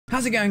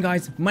How's it going,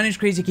 guys? My name's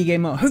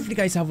CrazyUKGamer. Hopefully you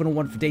guys have a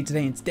wonderful day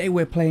today, and today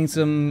we're playing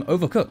some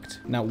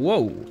Overcooked. Now,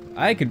 whoa,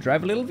 I can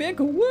drive a little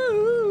vehicle,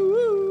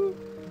 woo!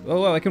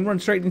 Oh, I can run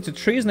straight into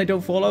trees and I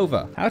don't fall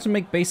over. How to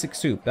make basic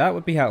soup, that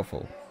would be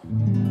helpful.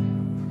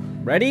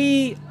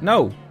 Ready?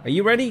 No. Are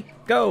you ready?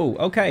 Go.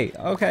 Okay,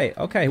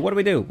 what do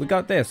we do? We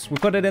got this. We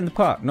put it in the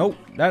pot. Nope,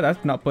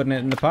 that's not putting it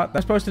in the pot.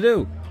 That's supposed to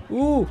do.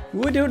 Ooh,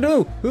 we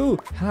do. Ooh,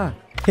 ha.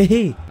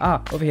 Hey,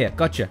 over here.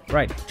 Gotcha.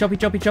 Right. Choppy,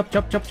 chop.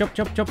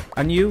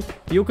 And you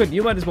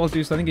might as well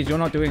do something because you're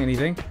not doing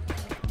anything.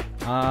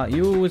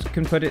 You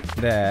can put it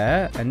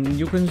there, and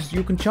you can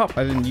chop,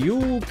 and then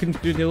you can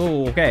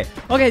do. Okay,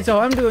 so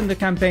I'm doing the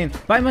campaign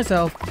by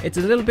myself. It's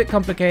a little bit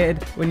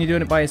complicated when you're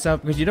doing it by yourself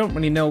because you don't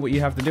really know what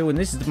you have to do, and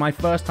this is my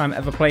first time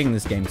ever playing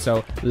this game,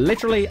 so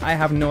literally I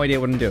have no idea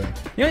what I'm doing.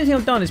 The only thing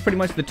I've done is pretty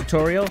much the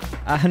tutorial,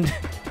 and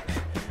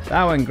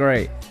that went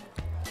great.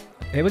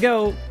 Here we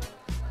go.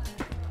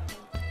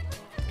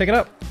 Pick it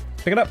up.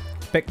 Pick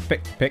it.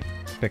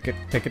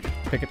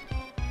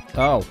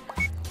 Oh.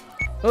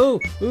 Ooh.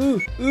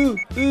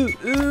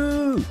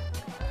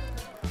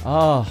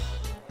 Oh.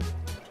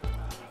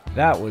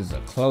 That was a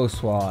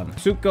close one.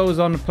 Soup goes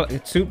on a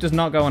plate. Soup does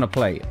not go on a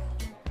plate.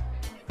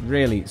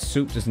 Really,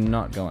 soup does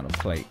not go on a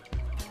plate.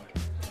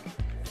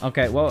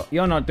 Okay, well,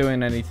 you're not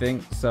doing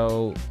anything,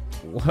 so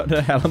what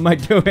the hell am I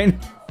doing?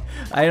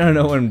 I don't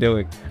know what I'm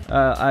doing.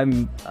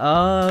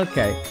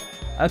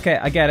 Okay,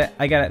 I get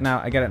it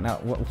now.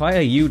 Why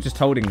are you just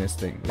holding this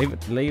thing? Leave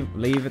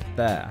it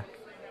there.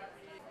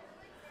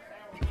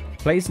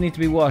 Plates need to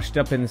be washed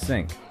up in the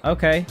sink.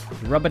 Okay.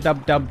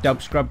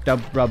 Rub-a-dub-dub-dub,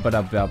 scrub-dub,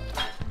 rub-a-dub-dub.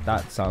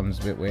 That sounds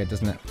a bit weird,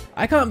 doesn't it?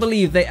 I can't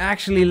believe they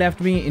actually left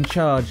me in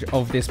charge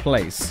of this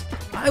place.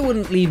 I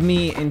wouldn't leave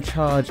me in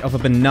charge of a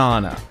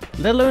banana.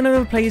 Let alone in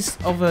a place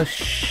of a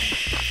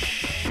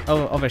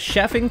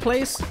chefing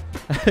place?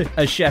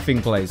 A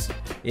chefing place.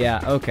 Yeah,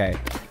 okay.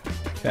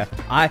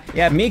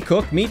 Yeah, me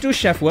cook, me do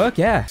chef work,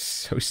 yeah.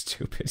 So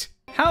stupid.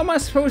 How am I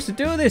supposed to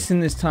do this in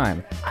this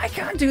time? I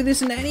can't do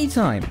this in any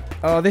time.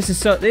 Oh, this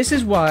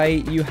is why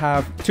you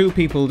have two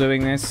people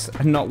doing this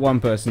and not one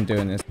person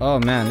doing this. Oh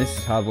man, this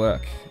is hard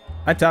work.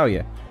 I tell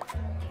you.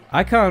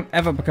 I can't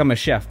ever become a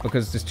chef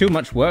because there's too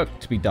much work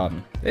to be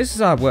done. This is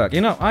hard work.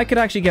 You know, I could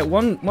actually get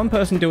one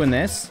person doing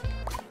this.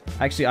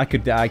 Actually, I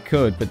could,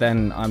 but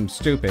then I'm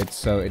stupid,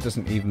 so it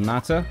doesn't even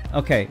matter.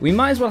 Okay, we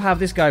might as well have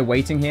this guy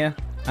waiting here.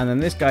 And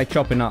then this guy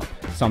chopping up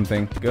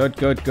something. Good.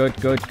 I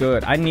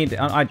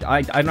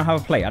don't have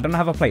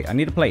a plate. I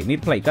need a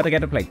plate. Gotta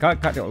get a plate.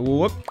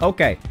 Whoop.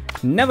 Okay.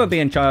 Never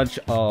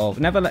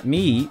let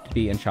me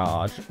be in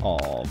charge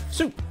of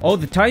soup. Oh,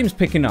 the time's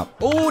picking up.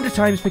 Oh,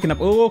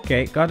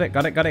 okay. Got it.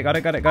 No.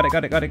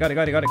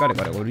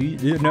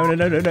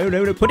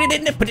 Put it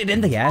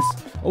in the yes.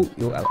 Oh,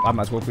 I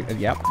might as well.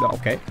 Yeah.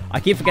 Okay. I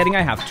keep forgetting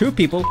I have two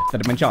people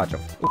that I'm in charge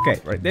of.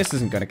 Okay. Right. This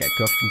isn't gonna get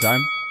cooked in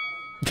time.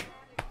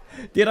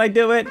 Did I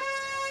do it?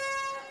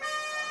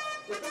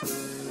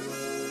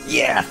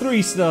 Yeah,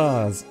 3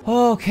 stars.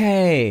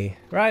 Okay.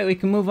 Right, we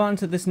can move on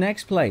to this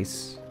next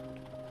place.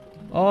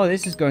 Oh,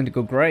 this is going to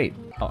go great.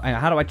 Oh, and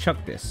how do I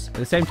chuck this? At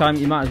the same time,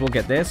 you might as well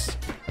get this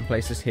and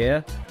place this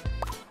here.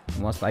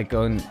 And whilst I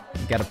go and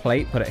get a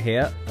plate, put it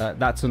here.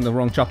 That's on the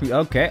wrong chopping.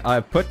 Okay, I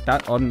put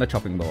that on the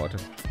chopping board.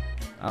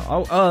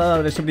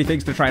 Oh, there's so many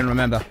things to try and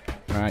remember.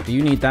 Alright, do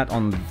you need that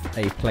on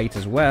a plate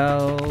as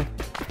well?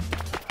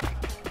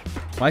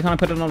 Why can't I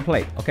put it on a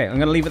plate? Okay, I'm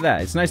gonna leave it there.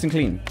 It's nice and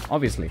clean,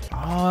 obviously. Oh,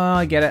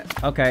 I get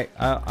it. Okay,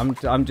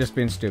 I'm just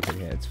being stupid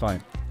here. It's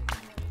fine.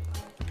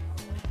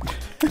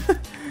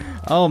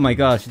 Oh my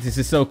gosh, this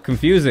is so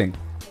confusing.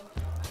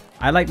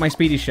 I like my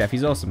speedy chef.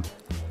 He's awesome.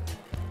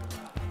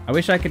 I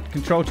wish I could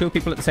control 2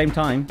 people at the same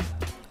time.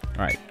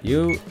 All right,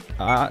 you.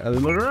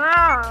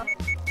 No,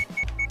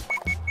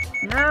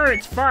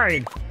 it's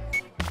fine.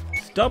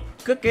 Stop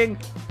cooking.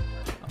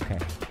 Okay.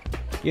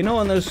 You know,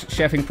 on those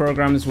chefing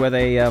programs where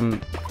they're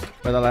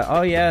like,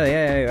 oh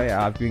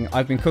yeah,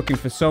 I've been cooking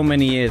for so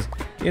many years.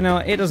 You know,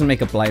 it doesn't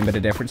make a blind bit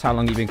of difference how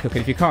long you've been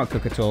cooking. If you can't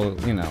cook at all,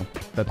 you know.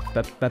 But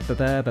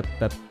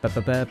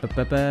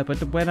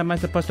when am I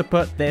supposed to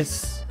put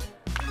this?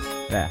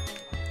 There.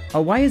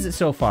 Oh, why is it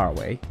so far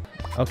away?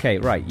 Okay,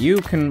 right. You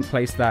can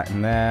place that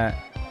in there.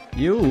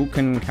 You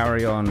can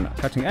carry on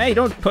cutting. Hey,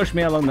 don't push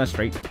me along the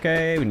street.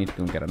 Okay, we need to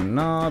go and get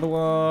another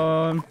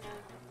one.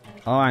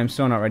 Oh, I'm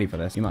so not ready for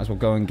this. You might as well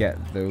go and get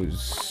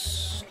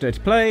those dirty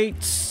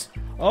plates.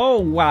 Oh,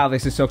 wow,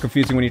 this is so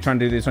confusing when you're trying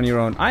to do this on your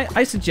own.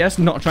 I suggest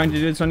not trying to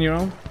do this on your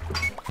own.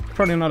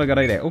 Probably not a good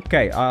idea.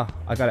 Okay, I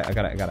got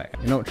it.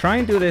 You know, try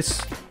and do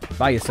this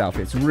by yourself.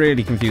 It's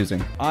really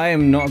confusing. I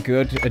am not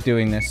good at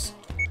doing this.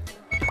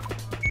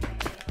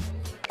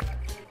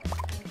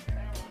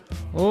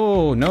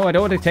 Oh, no, I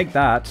don't want to take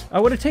that. I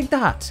want to take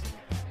that.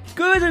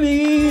 Good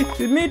meat,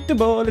 the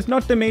meatball is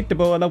not the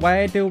meatball.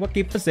 Why do I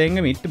keep saying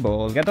a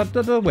meatball? Get out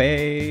of the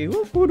way.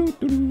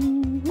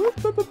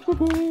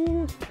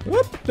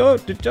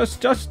 Don't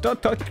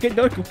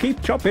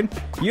keep chopping.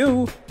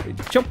 You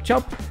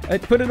chop.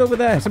 Put it over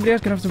there. Somebody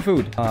else can have some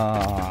food.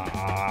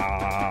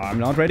 I'm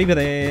not ready for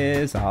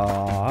this.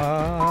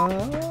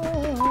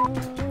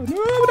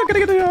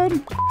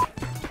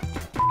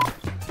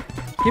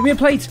 Give me a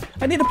plate.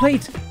 I need a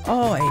plate.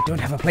 Oh, I don't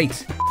have a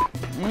plate.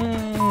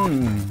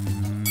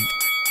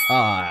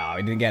 Ah,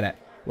 we didn't get it.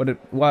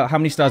 Well, how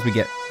many stars we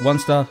get? 1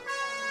 star.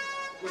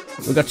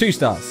 We got 2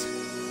 stars.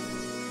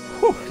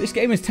 Whew, this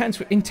game is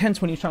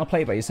intense when you're trying to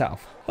play it by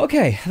yourself.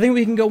 Okay, I think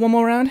we can go one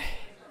more round.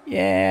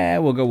 Yeah,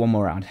 we'll go one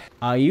more round.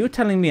 Are you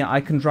telling me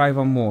I can drive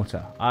on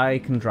water? I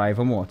can drive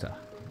on water.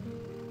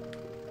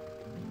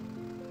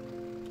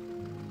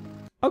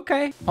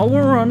 Okay. Oh,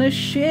 we're on a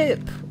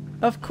ship.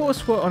 Of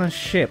course we're on a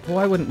ship.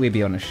 Why wouldn't we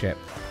be on a ship?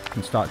 You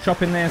can start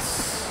chopping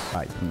this.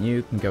 Right,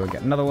 you can go and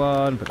get another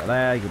one. Put that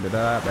there. You can do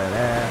that.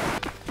 There.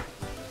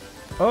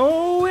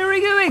 Oh, where are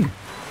we going?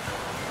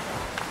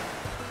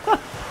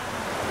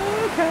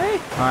 Okay.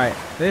 Alright,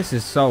 this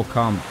is so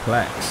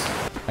complex.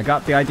 I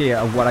got the idea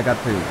of what I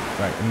got to do.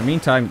 Right, in the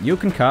meantime, you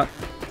can cut.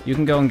 You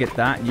can go and get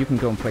that. You can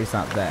go and place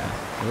that there.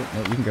 Oh,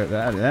 no, you can go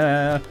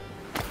there.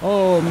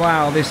 Oh,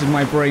 wow, this is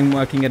my brain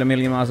working at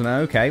 1,000,000 miles an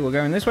hour. Okay, we're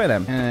going this way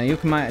then. You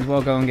might as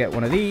well go and get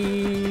one of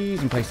these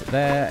and place it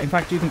there. In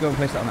fact, you can go and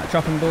place it on that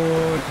chopping board.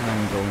 And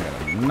then go and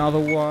get another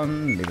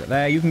one. Leave it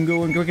there. You can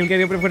go and go get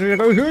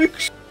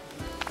it.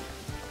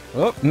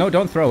 Oh, no,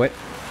 don't throw it.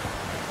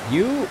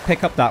 You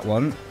pick up that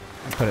one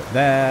and put it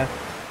there.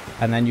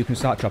 And then you can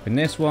start chopping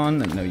this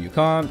one. And no, you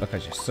can't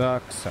because you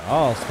suck. So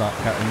I'll start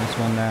cutting this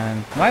one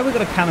then. Why have we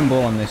got a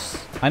cannonball on this?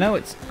 I know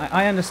it's...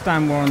 I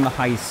understand we're on the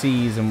high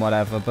seas and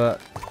whatever, but...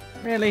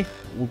 Really?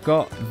 We've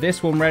got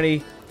this one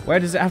ready. Where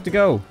does it have to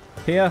go?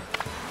 Here?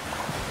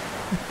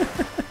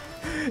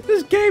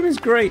 This game is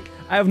great.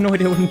 I have no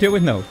idea what I'm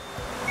doing though.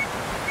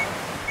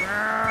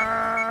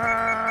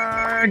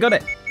 I got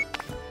it.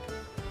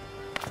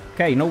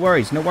 Okay, no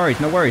worries, no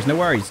worries, no worries, no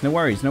worries, no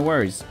worries, no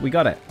worries. We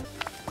got it.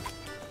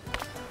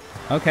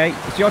 Okay,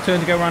 it's your turn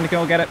to go around and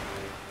go get it.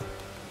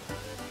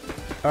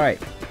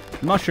 Alright,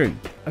 mushroom.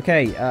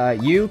 Okay,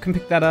 you can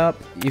pick that up.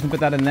 You can put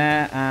that in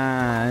there,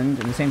 and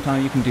at the same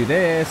time you can do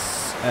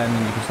this, and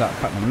then you can start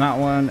cutting on that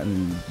one,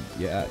 and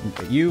yeah,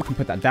 you can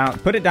put that down.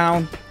 Put it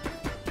down.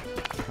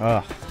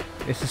 Ugh,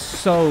 this is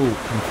so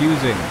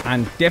confusing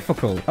and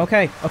difficult.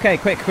 Okay, okay,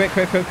 quick. We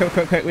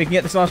can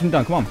get this last one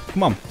done.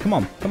 Come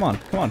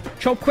on.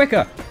 Chop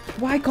quicker.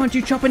 Why can't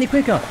you chop any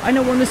quicker? I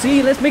know we're on the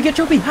sea. Let's make it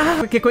choppy. Ah,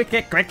 quick it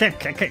quicker. Kick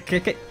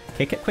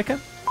it quicker.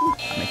 Ooh,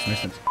 that makes no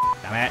sense.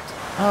 Damn it.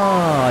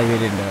 Oh, you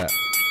didn't do it.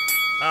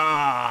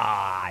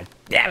 Ah,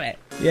 damn it.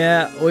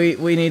 Yeah,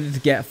 we needed to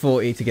get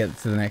 40 to get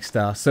to the next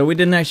star, so we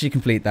didn't actually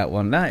complete that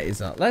one.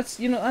 That's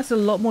a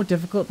lot more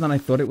difficult than I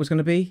thought it was going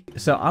to be.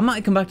 So I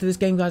might come back to this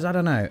game, guys. I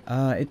don't know.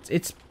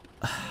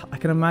 I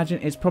can imagine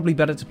it's probably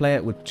better to play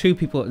it with 2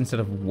 people instead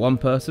of 1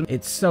 person.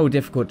 It's so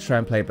difficult to try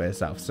and play it by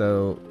yourself.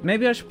 So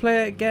maybe I should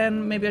play it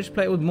again. Maybe I should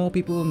play it with more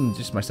people than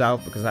just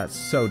myself because that's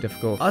so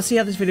difficult. I'll see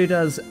how this video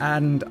does,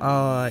 and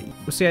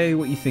we'll see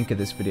what you think of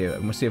this video,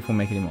 and we'll see if we'll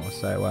make any more.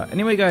 So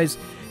anyway, guys,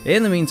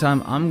 in the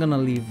meantime, I'm gonna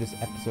leave this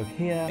episode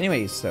here.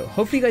 Anyways, so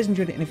hopefully you guys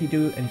enjoyed it, and if you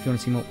do, and if you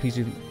want to see more,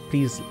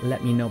 please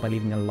let me know by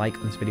leaving a like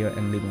on this video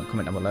and leaving a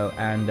comment down below,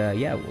 and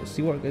yeah, we'll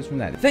see where it goes from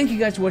there. Thank you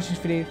guys for watching this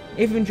video.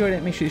 If you enjoyed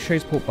it, make sure you show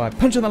your support by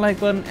punching the like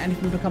button, and if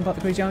you want to become part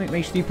of the Crazy Army,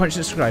 make sure you punch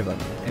the subscribe button.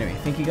 Anyway,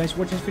 thank you guys for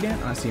watching this video,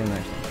 and I'll see you on the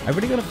next one. I've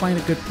really got to find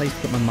a good place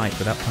to put my mic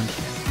without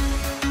punching it.